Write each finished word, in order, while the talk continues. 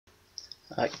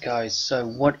Alright guys, so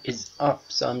what is up?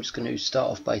 So I'm just going to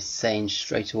start off by saying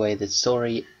straight away that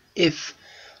sorry if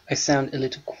I sound a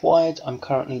little quiet. I'm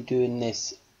currently doing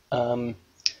this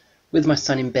with my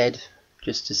son in bed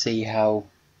just to see how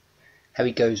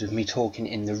he goes with me talking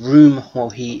in the room while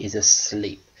he is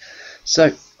asleep.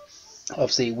 So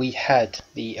obviously we had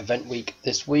the event week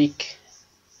this week.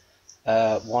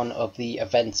 One of the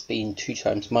events being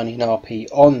 2x money in RP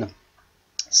on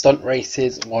stunt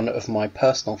races, one of my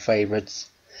personal favourites.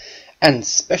 And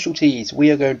specialties,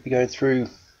 we are going to be going through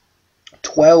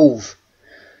 12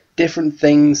 different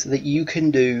things that you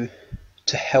can do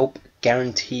to help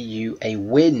guarantee you a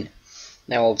win.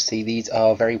 Now obviously these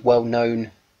are very well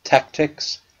known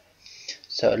tactics,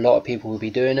 so a lot of people will be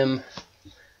doing them,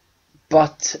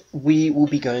 but we will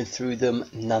be going through them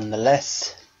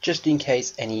nonetheless, just in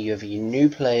case any of you new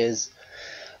players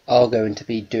are going to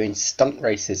be doing stunt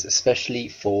races, especially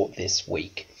for this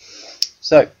week.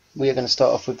 So we are going to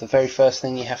start off with the very first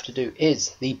thing you have to do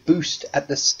is the boost at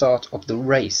the start of the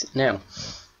race. Now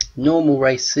normal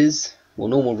races, or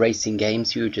normal racing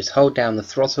games, you would just hold down the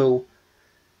throttle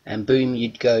and boom,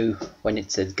 you'd go when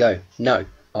it says go. No,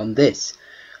 on this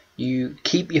you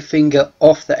keep your finger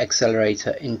off the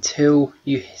accelerator until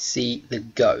you see the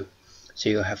go. So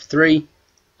you'll have 3,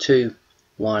 2,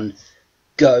 1,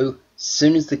 go. As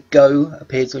soon as the go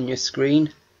appears on your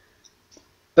screen,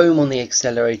 boom on the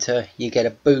accelerator, you get a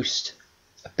boost,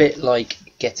 a bit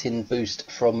like getting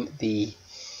boost from the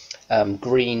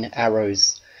green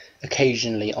arrows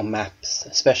occasionally on maps,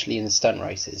 especially in the stunt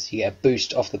races. You get a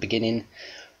boost off the beginning,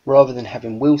 rather than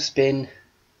having wheel spin,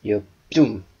 you're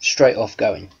boom, straight off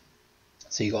going.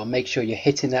 So you got to make sure you're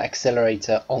hitting that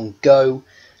accelerator on go,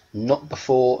 not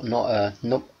before,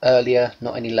 not earlier,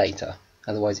 not any later,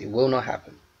 otherwise it will not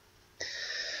happen.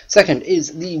 Second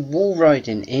is the wall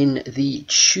riding in the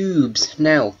tubes.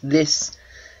 Now this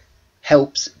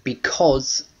helps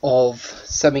because of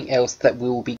something else that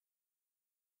will be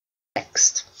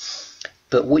next.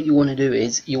 But what you want to do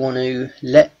is you want to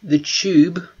let the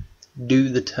tube do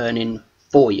the turning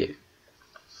for you.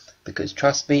 Because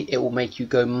trust me, it will make you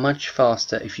go much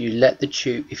faster if you let the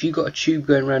tube, if you've got a tube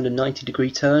going around a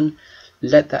 90-degree turn,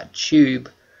 let that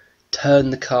tube turn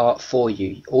the car for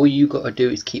you. All you got to do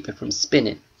is keep it from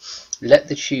spinning. Let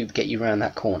the tube get you around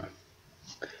that corner.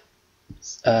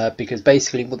 Because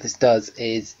basically what this does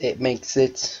is it makes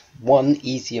it, 1,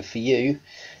 easier for you,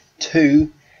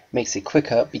 2, makes it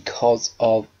quicker because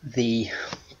of the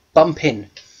bumping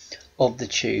of the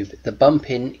tube. The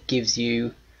bumping gives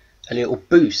you a little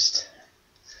boost.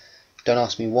 Don't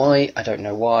ask me why, I don't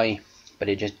know why, but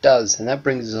it just does. And that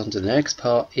brings us on to the next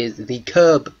part, is the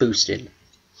curb boosting,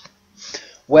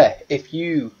 where if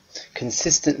you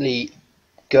consistently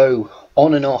go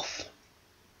on and off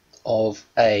of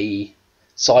a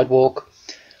sidewalk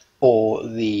or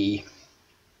the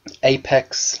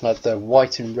apex, like the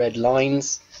white and red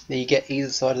lines that you get either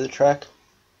side of the track,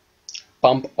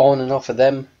 bump on and off of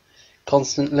them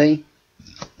constantly,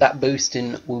 that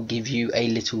boosting will give you a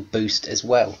little boost as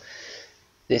well.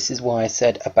 This is why I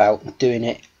said about doing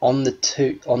it on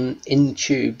the in the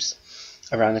tubes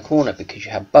around the corner, because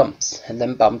you have bumps, and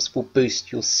then bumps will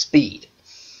boost your speed.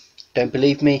 Don't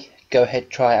believe me? Go ahead,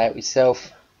 try it out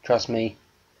yourself. Trust me,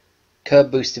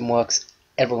 curb boosting works.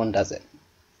 Everyone does it.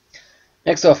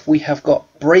 Next off, we have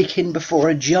got braking before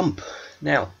a jump.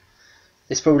 Now,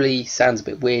 this probably sounds a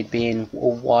bit weird, being,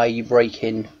 well, why are you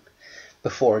braking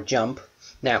before a jump?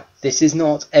 Now, this is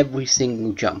not every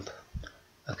single jump.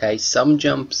 Okay, some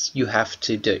jumps you have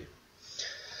to do,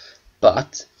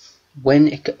 but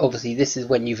obviously this is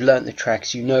when you've learnt the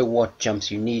tracks, you know what jumps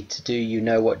you need to do, you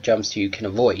know what jumps you can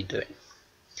avoid doing.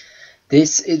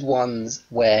 This is ones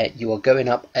where you are going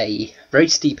up a very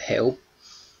steep hill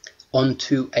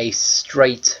onto a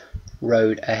straight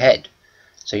road ahead.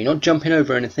 So you're not jumping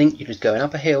over anything, you're just going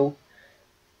up a hill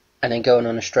and then going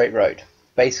on a straight road.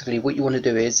 Basically what you want to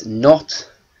do is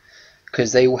not,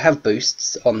 because they will have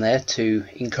boosts on there to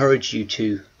encourage you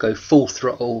to go full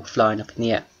throttle flying up in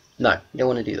the air. No, you don't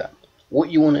want to do that. What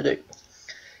you want to do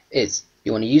is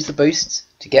you want to use the boosts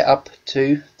to get up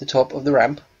to the top of the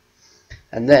ramp,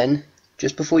 and then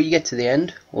just before you get to the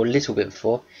end, or a little bit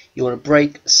before, you want to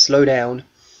brake, slow down,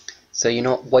 so you're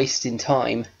not wasting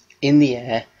time in the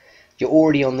air. You're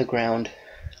already on the ground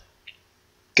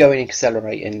going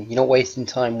accelerating, you're not wasting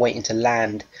time waiting to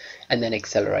land and then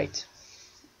accelerate.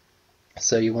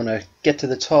 So you want to get to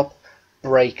the top,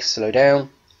 brake, slow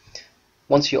down.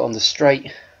 Once you're on the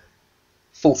straight,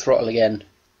 full throttle again,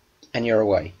 and you're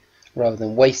away, rather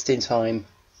than wasting time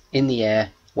in the air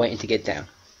waiting to get down.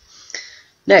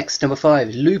 Next, number 5,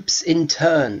 loops in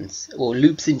turns, or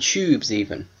loops in tubes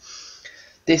even.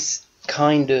 This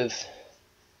kind of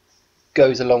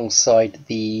goes alongside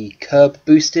the curb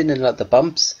boosting and like the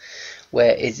bumps,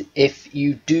 whereas if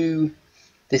you do,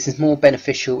 this is more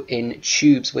beneficial in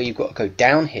tubes where you've got to go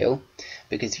downhill,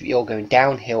 because if you're going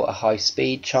downhill at high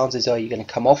speed, chances are you're going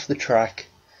to come off the track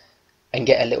and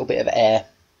get a little bit of air,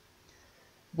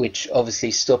 which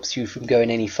obviously stops you from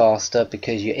going any faster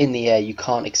because you're in the air, you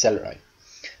can't accelerate.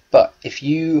 But if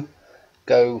you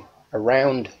go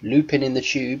around looping in the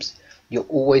tubes, you've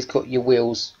always got your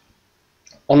wheels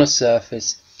on a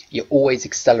surface, you're always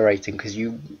accelerating, because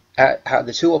you have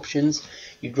the two options.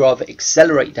 You'd rather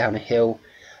accelerate down a hill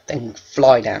than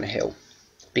fly down a hill,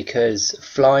 because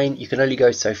flying you can only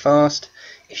go so fast.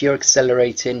 If you're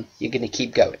accelerating, you're going to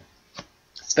keep going,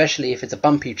 especially if it's a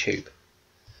bumpy tube.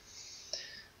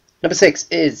 Number 6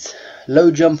 is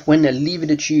low jump when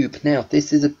leaving a tube. Now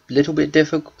this is a little bit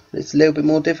difficult. It's a little bit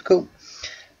more difficult.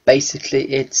 Basically,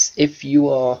 it's if you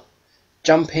are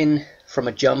jumping from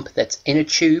a jump that's in a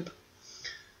tube,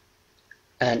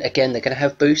 and again they're going to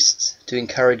have boosts to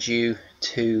encourage you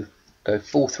to go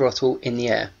full throttle in the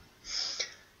air.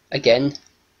 Again,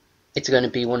 it's going to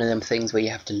be one of them things where you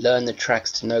have to learn the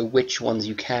tracks to know which ones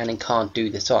you can and can't do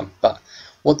this on. But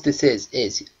what this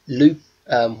is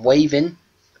waving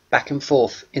back and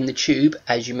forth in the tube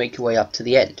as you make your way up to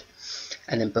the end.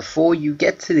 And then before you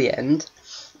get to the end,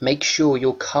 make sure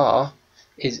your car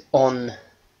is on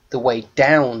the way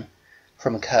down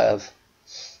from a curve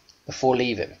before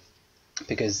leaving,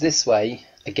 because this way,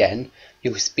 again,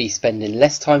 you'll be spending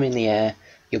less time in the air,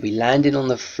 you'll be landing on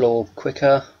the floor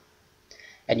quicker,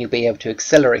 and you'll be able to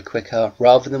accelerate quicker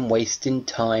rather than wasting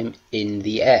time in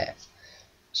the air.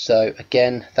 So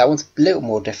again, that one's a little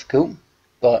more difficult,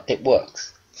 but it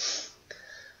works.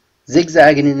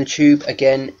 Zigzagging in the tube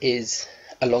again is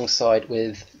alongside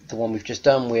with the one we've just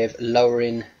done with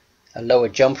lowering a lower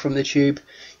jump from the tube.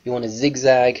 You want to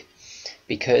zigzag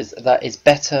because that is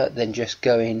better than just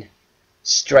going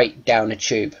straight down a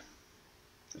tube,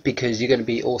 because you're going to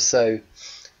be also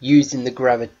using the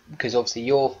gravity, because obviously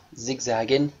you're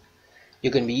zigzagging,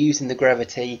 you're going to be using the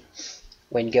gravity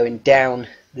when going down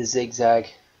the zigzag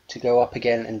to go up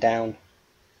again and down.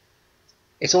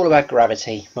 It's all about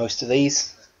gravity, most of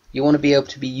these. You want to be able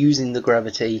to be using the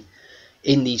gravity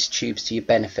in these tubes to your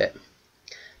benefit.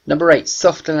 Number 8,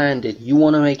 soft landing. You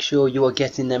want to make sure you are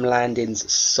getting them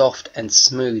landings soft and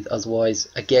smooth, otherwise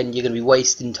again you're going to be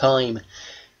wasting time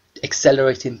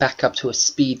accelerating back up to a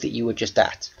speed that you were just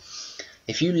at.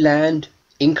 If you land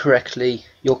incorrectly,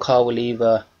 your car will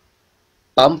either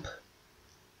bump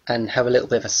and have a little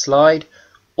bit of a slide,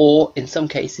 or in some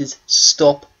cases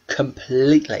stop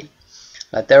completely.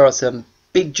 Like, there are some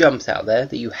big jumps out there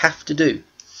that you have to do,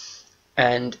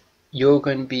 and you're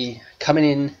going to be coming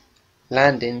in,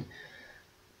 landing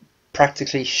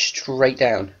practically straight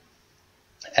down,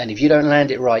 and if you don't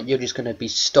land it right, you're just going to be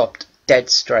stopped dead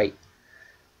straight,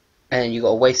 and you've got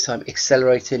to waste time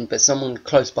accelerating, but someone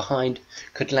close behind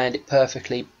could land it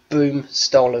perfectly, boom,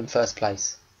 stolen first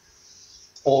place.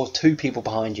 Or two people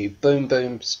behind you, boom,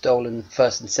 boom, stolen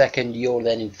first and second, you're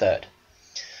then in third.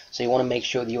 So you want to make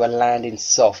sure that you are landing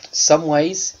soft. Some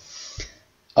ways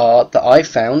that I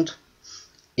found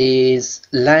is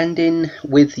landing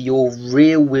with your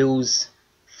rear wheels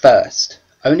first.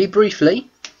 Only briefly,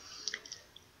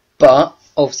 but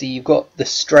obviously you've got the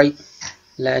straight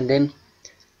landing.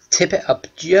 Tip it up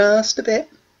just a bit,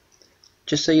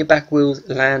 just so your back wheels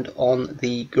land on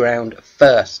the ground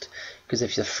first. Because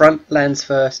if the front lands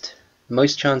first,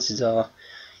 most chances are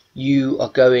you are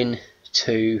going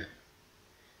to,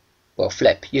 well,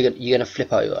 flip. You're going to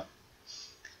flip over.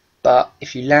 But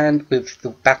if you land with the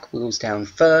back wheels down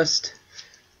first,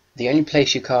 the only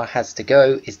place your car has to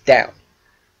go is down.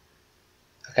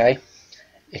 Okay?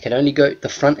 It can only go, the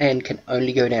front end can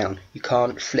only go down. You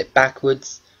can't flip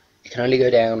backwards. It can only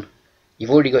go down.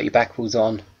 You've already got your back wheels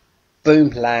on.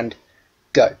 Boom, land,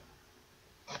 go.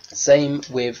 Same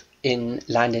with in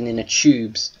landing in a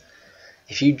tubes.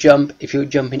 If you're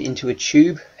jumping into a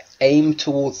tube, aim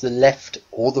towards the left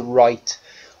or the right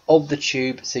of the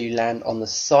tube so you land on the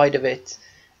side of it,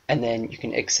 and then you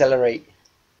can accelerate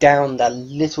down that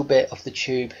little bit of the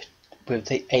tube with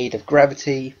the aid of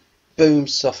gravity. Boom,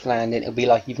 soft landing. It'll be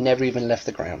like you've never even left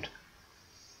the ground.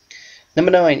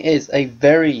 Number 9 is a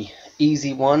very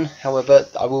easy one, however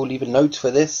I will leave a note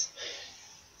for this.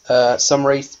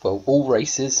 All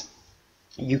races,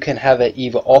 you can have it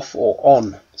either off or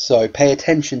on, so pay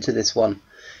attention to this one.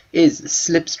 Is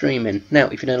slipstreaming. Now,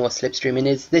 if you don't know what slipstreaming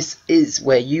is, this is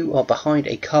where you are behind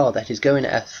a car that is going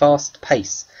at a fast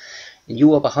pace, and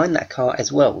you are behind that car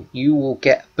as well. You will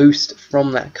get a boost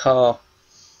from that car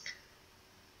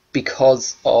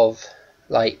because of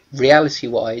like reality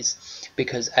wise,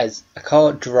 because as a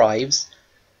car drives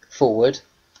forward,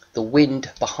 the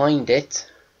wind behind it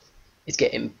is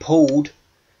getting pulled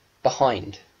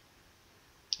behind,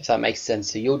 if that makes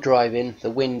sense. So you're driving, the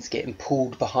wind's getting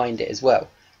pulled behind it as well.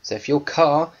 So if your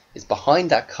car is behind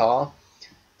that car,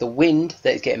 the wind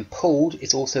that is getting pulled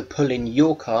is also pulling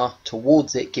your car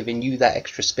towards it, giving you that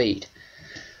extra speed.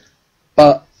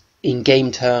 But in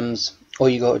game terms, all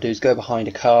you got to do is go behind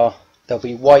a car. There'll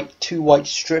be two white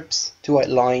strips, two white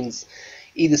lines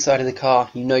either side of the car.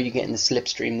 You know you're getting the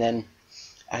slipstream then,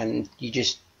 and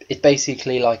it's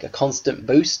basically like a constant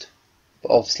boost.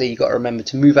 But obviously you got to remember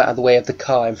to move out of the way of the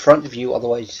car in front of you,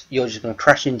 otherwise you're just going to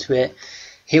crash into it.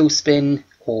 He'll spin,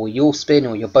 or you'll spin,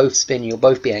 or you'll both spin, you'll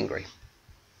both be angry.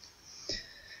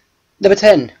 Number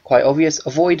 10, quite obvious,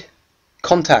 avoid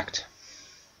contact.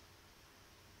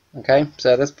 Okay,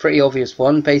 so that's a pretty obvious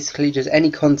one. Basically just any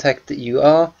contact that you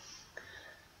are,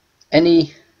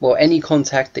 any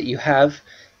contact that you have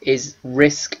is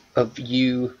risk of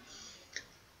you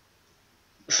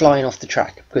flying off the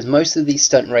track, because most of these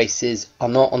stunt races are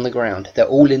not on the ground, they're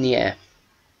all in the air.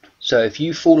 So if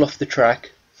you fall off the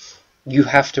track, you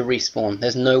have to respawn.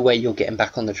 There's no way you're getting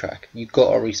back on the track. You've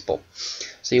got to respawn.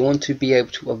 So you want to be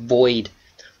able to avoid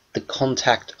the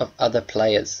contact of other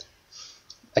players.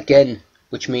 Again,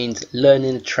 which means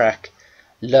learning the track,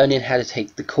 learning how to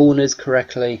take the corners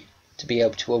correctly to be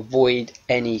able to avoid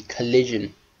any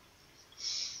collision.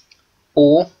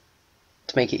 Or,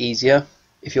 to make it easier,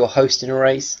 if you're hosting a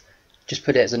race, just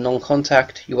put it as a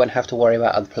non-contact. You won't have to worry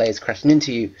about other players crashing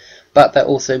into you. But that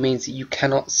also means that you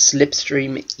cannot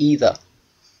slipstream either.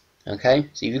 Okay,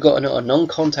 so if you've got a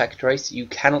non-contact race, you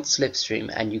cannot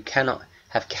slipstream and you cannot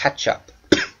have catch-up.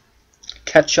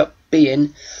 Catch-up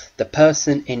being the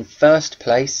person in first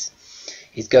place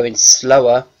is going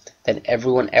slower than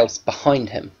everyone else behind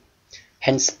him.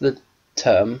 Hence the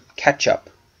term catch-up.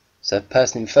 So the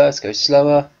person in first goes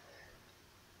slower,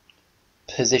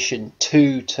 position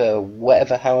 2 to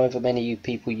whatever, however many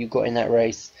people you got in that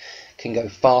race can go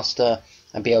faster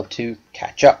and be able to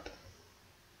catch up.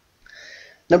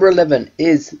 Number 11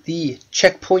 is the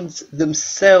checkpoints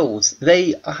themselves.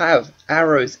 They have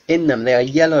arrows in them. They are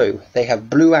yellow. They have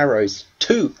blue arrows.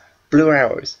 2 blue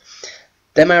arrows.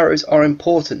 Them arrows are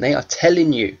important. They are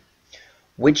telling you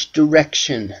which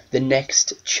direction the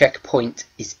next checkpoint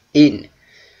is in.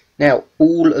 Now,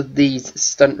 all of these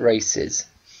stunt races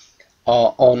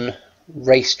are on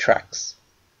racetracks.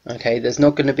 Okay, there's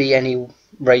not going to be any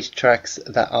racetracks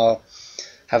that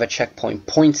have a checkpoint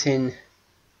pointing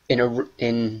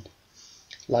in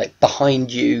like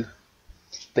behind you,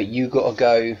 but you got to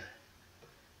go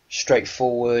straight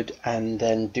forward and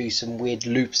then do some weird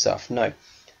loop stuff. No,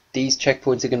 these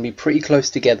checkpoints are going to be pretty close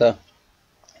together,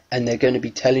 and they're going to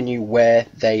be telling you where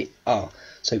they are.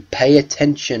 So pay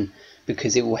attention,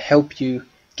 because it will help you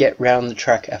get round the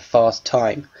track at a fast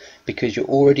time, because you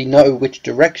already know which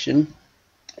direction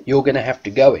you're going to have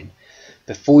to go in.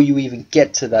 Before you even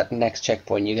get to that next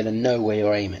checkpoint, you're going to know where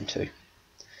you're aiming to.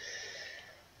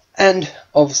 And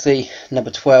obviously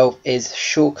number 12 is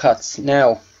shortcuts.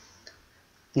 Now,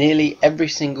 nearly every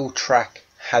single track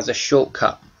has a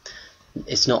shortcut.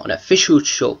 It's not an official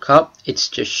shortcut, it's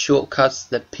just shortcuts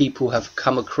that people have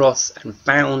come across and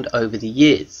found over the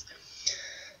years.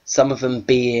 Some of them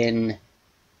being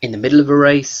in the middle of a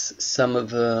race, some of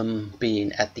them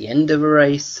being at the end of a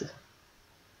race.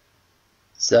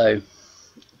 So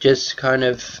just kind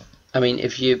of, I mean,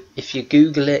 if you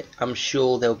Google it, I'm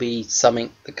sure there'll be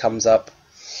something that comes up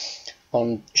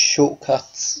on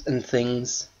shortcuts and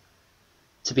things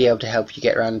to be able to help you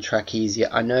get around the track easier.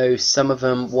 I know some of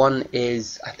them, one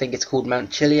is, I think it's called Mount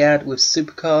Chiliad with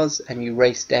supercars, and you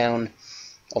race down,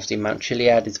 obviously Mount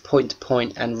Chiliad is point to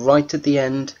point, and right at the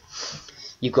end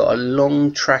you've got a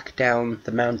long track down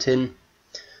the mountain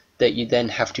that you then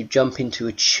have to jump into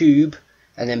a tube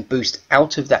and then boost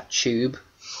out of that tube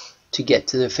to get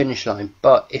to the finish line.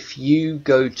 But if you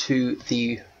go to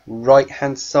the right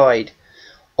hand side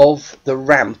of the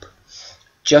ramp,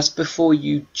 just before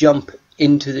you jump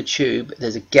into the tube,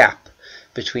 there's a gap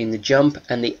between the jump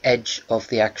and the edge of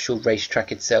the actual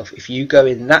racetrack itself. If you go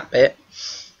in that bit,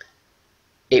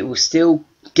 it will still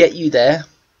get you there.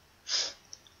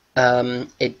 You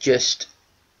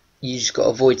just got to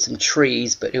avoid some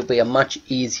trees, but it'll be a much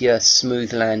easier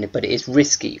smooth landing. But it is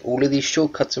risky. All of these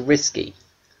shortcuts are risky,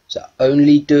 so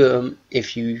only do them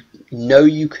if you know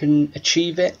you can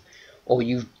achieve it, or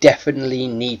you definitely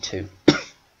need to.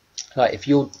 Like if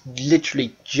you're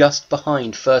literally just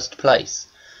behind first place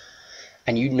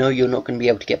and you know you're not going to be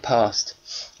able to get past,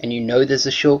 and you know there's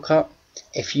a shortcut,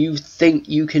 if you think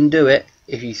you can do it,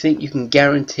 if you think you can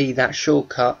guarantee that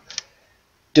shortcut,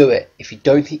 do it. If you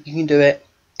don't think you can do it,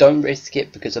 don't risk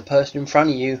it, because the person in front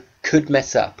of you could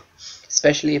mess up.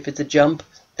 Especially if it's a jump,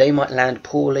 they might land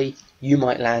poorly, you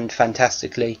might land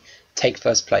fantastically, take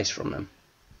first place from them.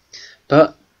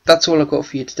 But that's all I've got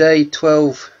for you today.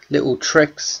 12 little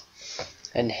tricks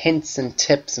and hints and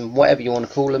tips and whatever you want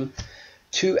to call them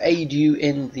to aid you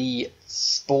in the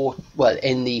sport, well,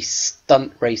 in the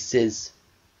stunt races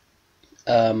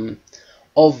of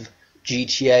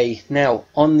GTA. Now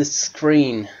on the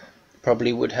screen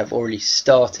probably would have already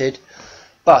started,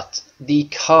 but the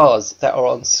cars that are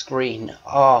on screen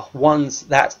are ones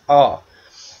that are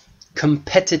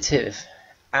competitive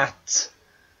at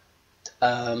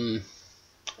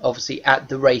obviously at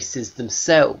the races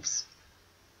themselves.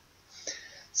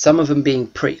 Some of them being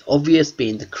pretty obvious,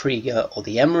 being the Krieger or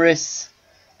the Emirates,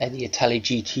 and the Italy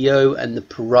GTO and the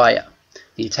Pariah.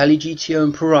 The Italy GTO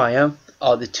and Pariah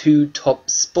are the two top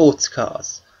sports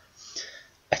cars.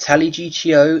 Italy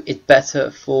GTO is better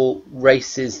for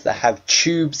races that have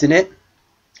tubes in it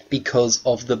because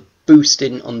of the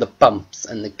boosting on the bumps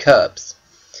and the curbs.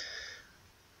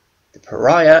 The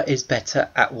Pariah is better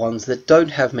at ones that don't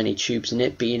have many tubes in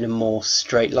it, being a more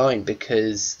straight line,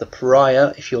 because the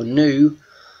Pariah, if you're new,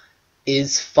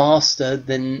 is faster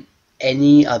than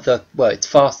any other, well, it's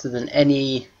faster than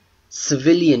any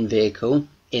civilian vehicle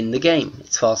in the game.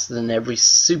 It's faster than every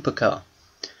supercar.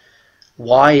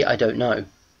 Why, I don't know,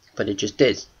 but it just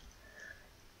did.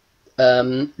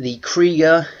 The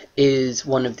Krieger is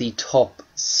one of the top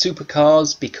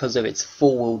supercars because of its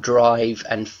four-wheel drive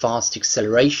and fast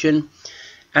acceleration,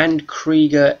 and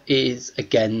Krieger is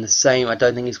again the same. I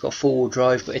don't think it's got four-wheel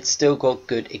drive, but it's still got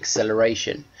good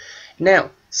acceleration. Now,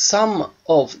 some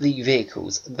of the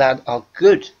vehicles that are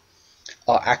good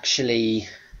are actually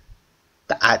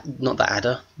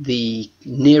the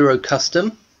Nero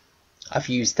Custom. I've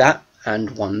used that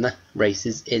and won the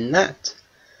races in that.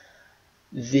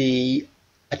 I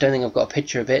don't think I've got a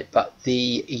picture of it, but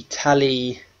the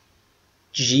Italy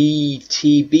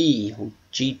GTB or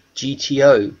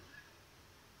GTO.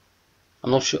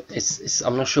 I'm not sure.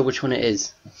 I'm not sure which one it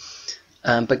is.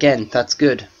 But again, that's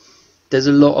good. There's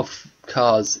a lot of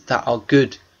cars that are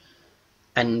good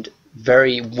and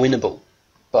very winnable,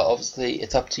 but obviously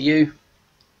it's up to you.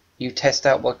 You test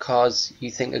out what cars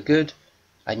you think are good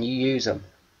and you use them.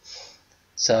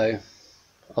 So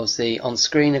obviously on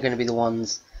screen are going to be the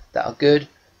ones that are good,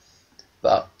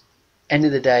 but end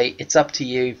of the day, it's up to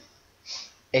you.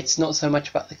 It's not so much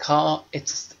about the car,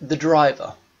 it's the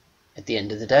driver. At the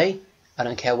end of the day, I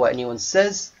don't care what anyone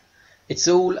says, it's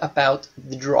all about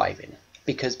the driving.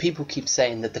 Because people keep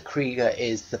saying that the Krieger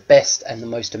is the best and the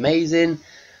most amazing.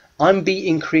 I'm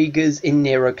beating Kriegers in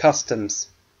Nero Customs.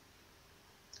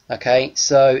 Okay,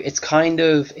 so it's kind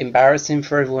of embarrassing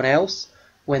for everyone else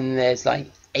when there's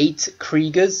like 8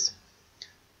 Kriegers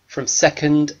from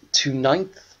 2nd to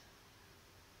 9th,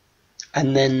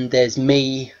 and then there's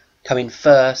me coming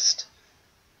first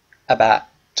about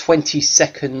 20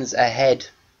 seconds ahead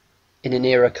in an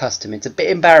Nero Custom. It's a bit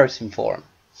embarrassing for them,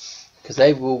 because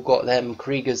they've all got them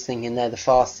Kriegers thinking they're the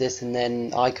fastest, and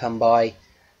then I come by.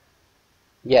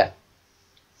 Yeah.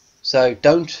 So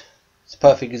don't, it's a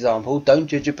perfect example, don't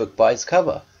judge a book by its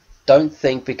cover. Don't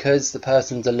think because the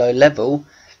person's a low level,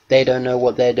 they don't know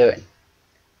what they're doing.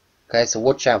 Okay, so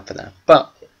watch out for that.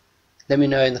 But let me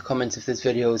know in the comments if this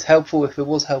video was helpful. If it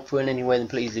was helpful in any way, then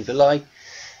please leave a like.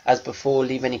 As before,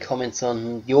 leave any comments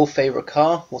on your favourite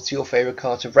car. What's your favourite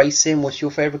car to race in? What's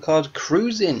your favourite car to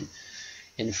cruise in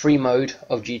the free mode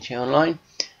of GTA Online?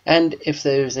 And if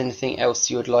there's anything else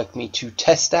you would like me to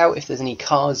test out, if there's any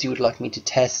cars you would like me to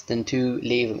test, then do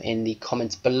leave them in the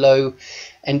comments below,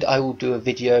 and I will do a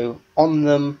video on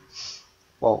them.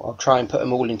 Well, I'll try and put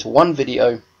them all into one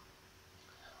video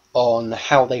on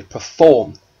how they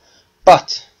perform.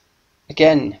 But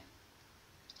again,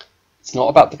 it's not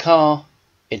about the car,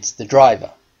 it's the driver.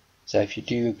 So if you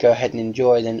do go ahead and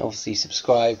enjoy, then obviously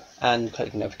subscribe and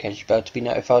click the notification bell to be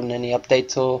notified on any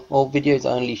updates or videos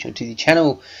I unleash onto the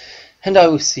channel. And I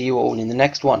will see you all in the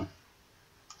next one.